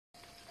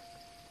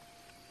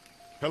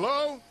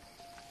Hello?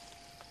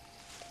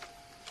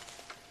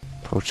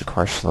 Approach the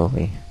car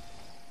slowly.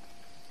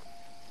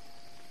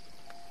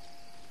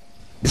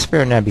 This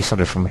better not be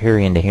something from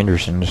Harry and the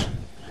Hendersons.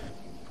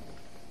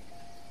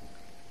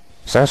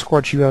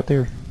 Sasquatch, you out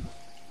there?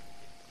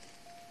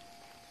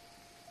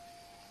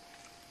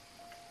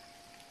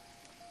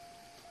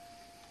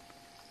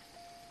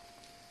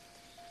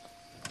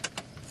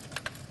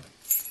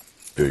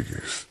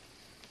 Figures.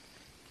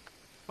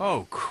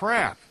 Oh,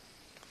 crap.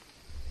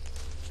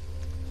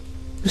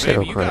 Who said Baby,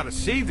 oh you crap? gotta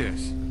see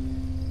this.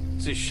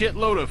 It's a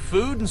shitload of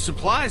food and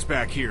supplies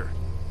back here.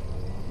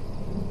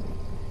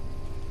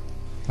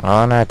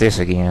 Oh, not this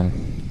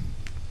again.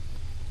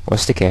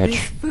 What's the catch?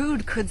 This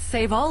food could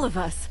save all of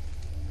us.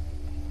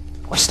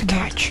 What's the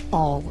catch?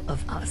 All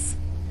of us.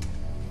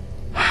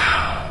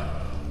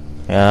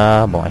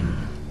 Ah, boy.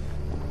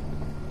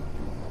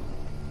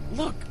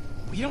 Look,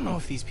 we don't know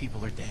if these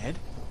people are dead.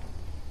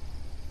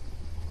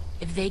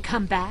 If they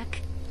come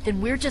back,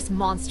 then we're just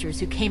monsters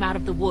who came out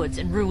of the woods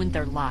and ruined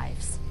their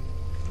lives.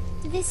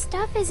 This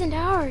stuff isn't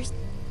ours.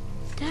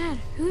 Dad,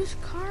 whose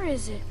car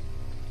is it?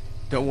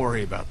 Don't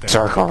worry about that. It's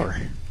our car.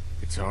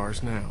 It's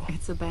ours now.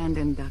 It's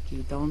abandoned,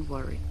 Ducky. Don't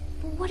worry.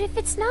 What if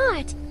it's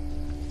not?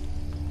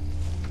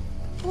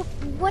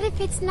 What if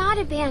it's not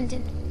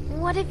abandoned?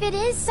 What if it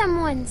is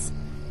someone's?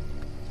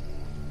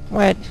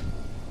 What?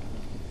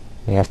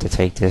 We have to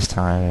take this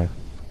time.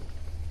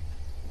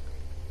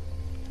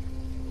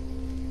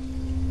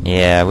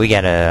 Yeah, we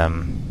gotta,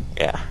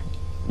 yeah.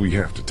 We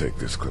have to take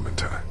this,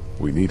 Clementine.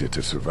 We need it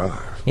to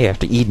survive. You have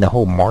to eat in the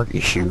whole Mark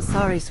issue. I'm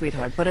sorry,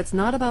 sweetheart, but it's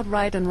not about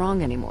right and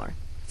wrong anymore.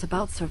 It's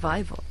about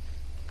survival.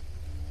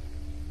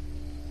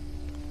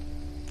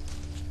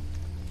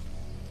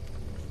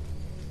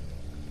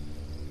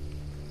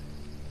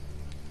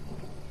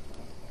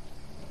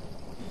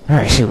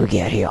 Alright, see what we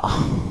got here.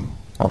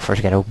 Well,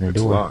 first gotta open the It's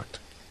door. locked.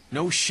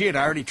 No shit,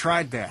 I already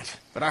tried that.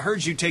 But I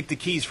heard you take the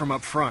keys from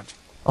up front.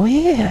 Oh,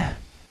 yeah.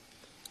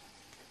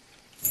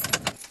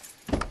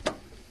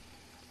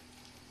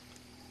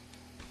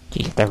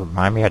 Geez, that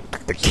remind me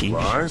of the keys.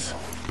 Supplies?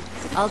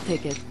 I'll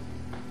take it.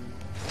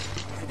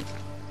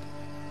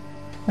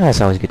 It's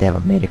always good to have a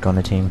medic on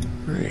the team.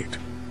 Great.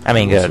 I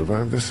mean, We'll good.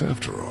 survive this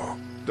after all.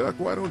 Duck,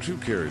 why don't you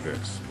carry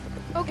this?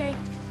 Okay.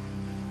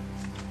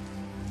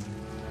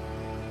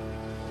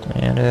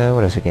 And,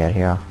 what else we got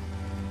here?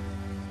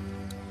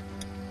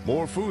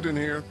 More food in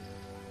here.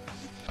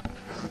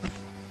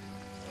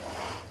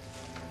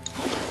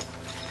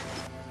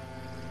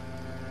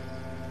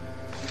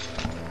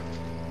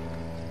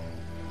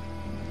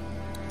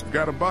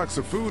 Got a box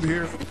of food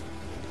here.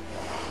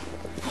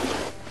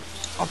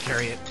 I'll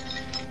carry it.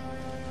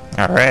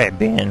 Alright,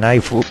 Ben, now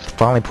you're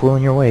finally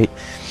pulling your weight.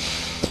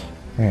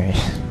 Alright.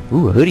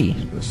 Ooh, a hoodie.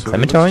 This hoodie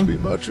Clementine? looks to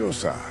be about your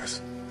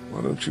size.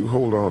 Why don't you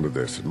hold on to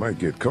this? It might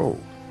get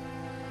cold.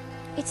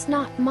 It's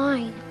not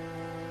mine.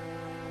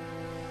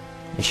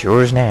 It's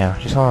yours now.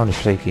 Just hold on to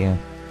sake you.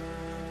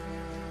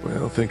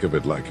 Well, think of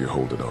it like you're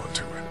holding on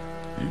to it.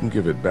 You can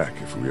give it back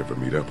if we ever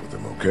meet up with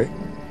him, okay?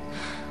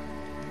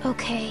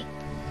 Okay.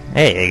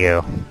 There you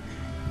go.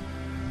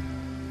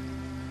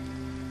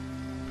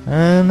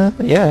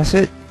 Yeah, that's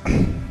it.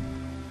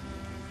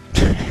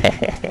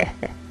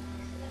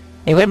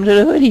 Hey, what happened to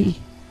the hoodie?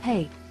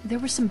 Hey, there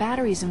were some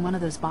batteries in one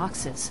of those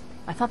boxes.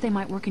 I thought they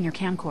might work in your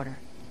camcorder.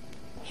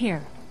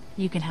 Here,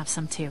 you can have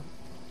some too.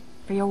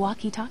 For your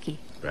walkie-talkie.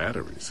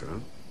 Batteries, huh?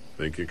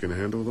 Think you can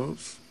handle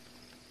those?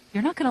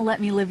 You're not gonna let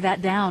me live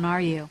that down,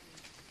 are you?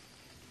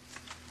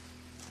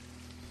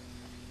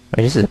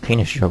 Wait, this is a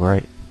penis joke,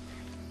 right?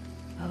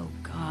 Oh,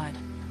 God.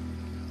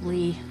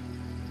 Lee,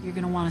 you're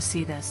gonna want to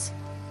see this.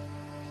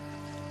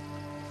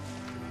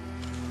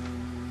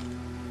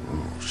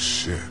 Oh,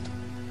 shit.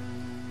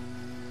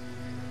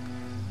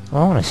 I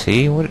want to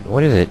see.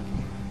 What is it?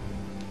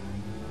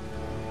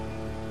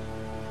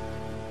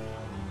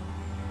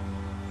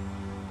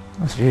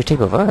 What's the videotape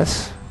of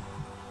us?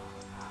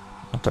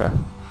 What the?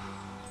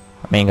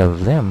 I mean,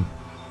 of them.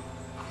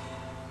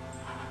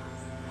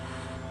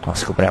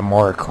 Let's go for that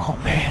mark. Oh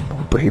man,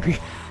 oh baby.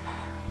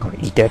 I'm gonna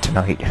eat that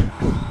tonight.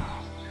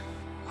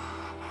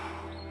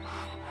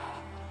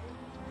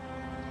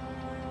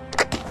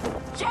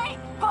 Jake,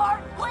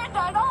 Bart, Linda,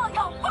 and all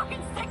y'all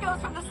fucking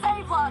sickos from the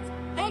save lots.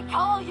 They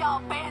call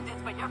y'all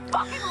bandits, but you're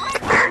fucking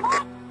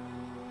racist.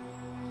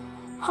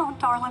 Oh,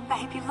 darling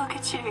baby, look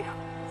at you.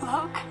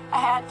 Look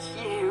at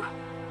you.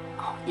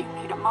 Oh, you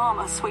need a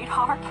mama,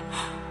 sweetheart.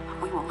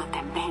 We won't let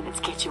them bandits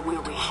get you,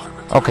 will we?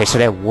 Okay, so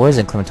that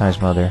wasn't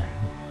Clementine's mother.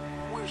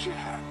 Where's your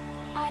hat?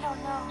 I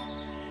don't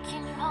know.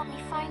 Can you help me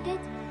find it?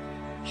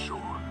 Sure.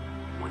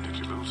 When did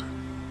you lose it?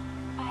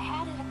 I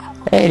had it a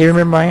couple Hey, do you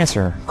remember my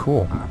answer?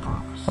 Cool. I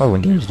promise. Oh,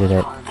 when games did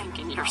that.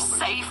 Thinking you're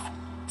safe.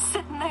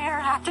 Sitting there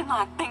acting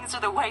like things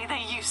are the way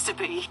they used to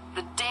be.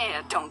 The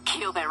dead don't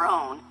kill their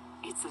own.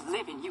 It's the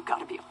living you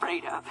gotta be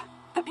afraid of.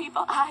 The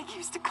people I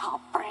used to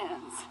call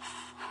friends.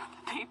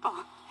 The people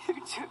who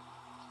do...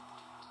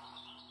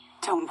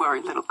 Don't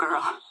worry, little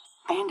girl.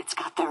 Bandits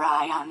got their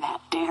eye on that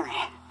dairy.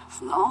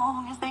 As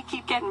long as they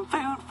keep getting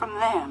food from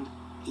them,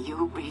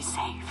 you'll be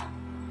safe.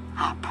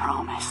 I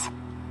promise.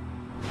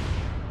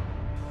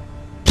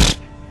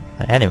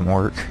 That didn't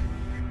work.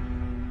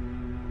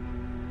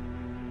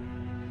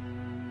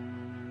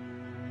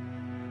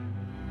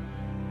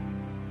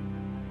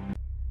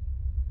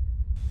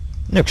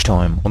 Next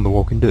time on The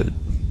Walking Dead.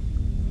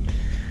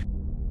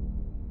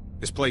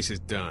 This place is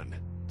done.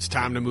 It's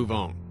time to move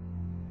on.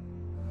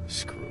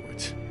 Screw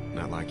it.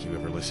 Not like you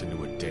ever listen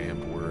to a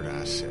damned word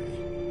I say.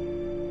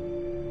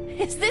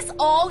 Is this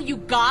all you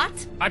got?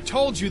 I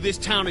told you this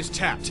town is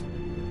tapped.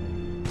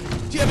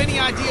 Do you have any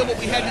idea what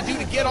we had to do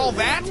to get all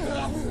that?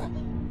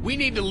 We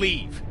need to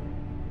leave.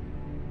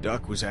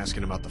 Duck was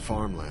asking about the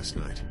farm last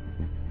night.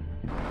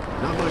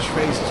 Not much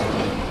phases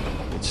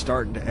me. It's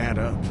starting to add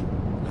up.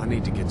 I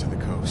need to get to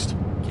the coast.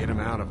 Get him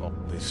out of all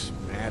this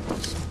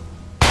madness.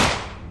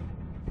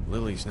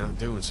 Lily's not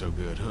doing so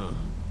good, huh?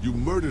 You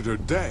murdered her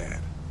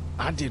dad.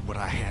 I did what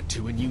I had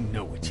to, and you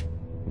know it.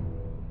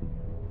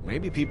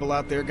 Maybe people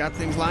out there got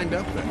things lined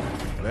up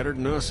better. Better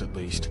than us, at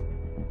least.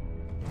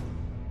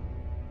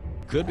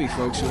 Could be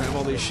folks who have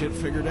all this shit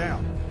figured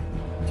out.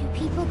 Do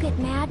people get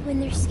mad when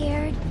they're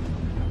scared?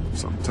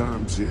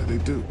 Sometimes, yeah, they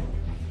do.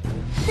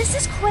 This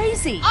is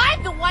crazy.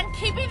 I'm the one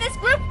keeping this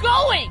group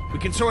going. We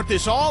can sort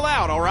this all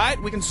out, all right?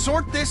 We can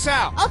sort this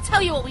out. I'll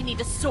tell you what we need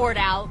to sort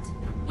out.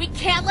 We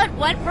can't let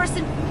one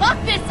person fuck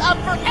this up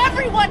for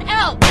everyone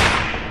else.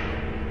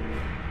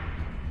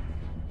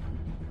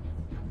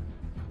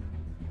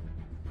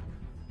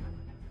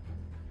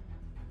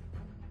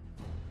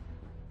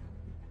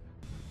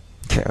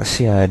 Okay, let's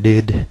see how I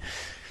did.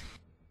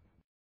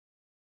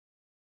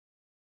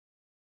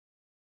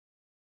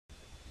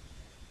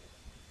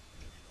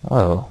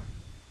 Whoa.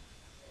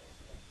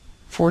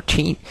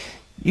 14?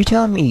 You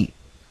telling me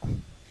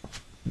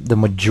the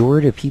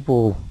majority of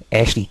people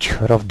actually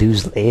cut off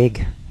dude's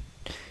leg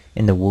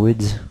in the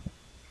woods?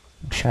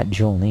 Shot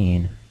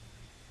Jolene.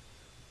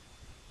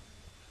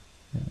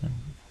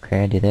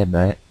 Okay, I did that,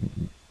 but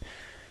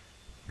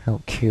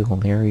help kill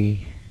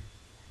Larry.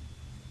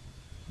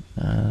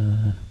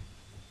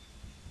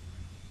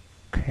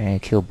 Okay, I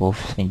killed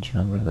both St.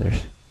 John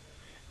brothers.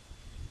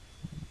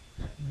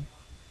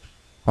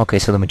 Okay,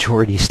 so the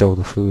majority stole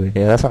the food.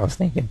 Yeah, that's what I was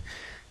thinking.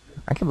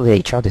 I can't believe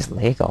they chopped his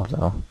leg off,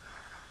 though.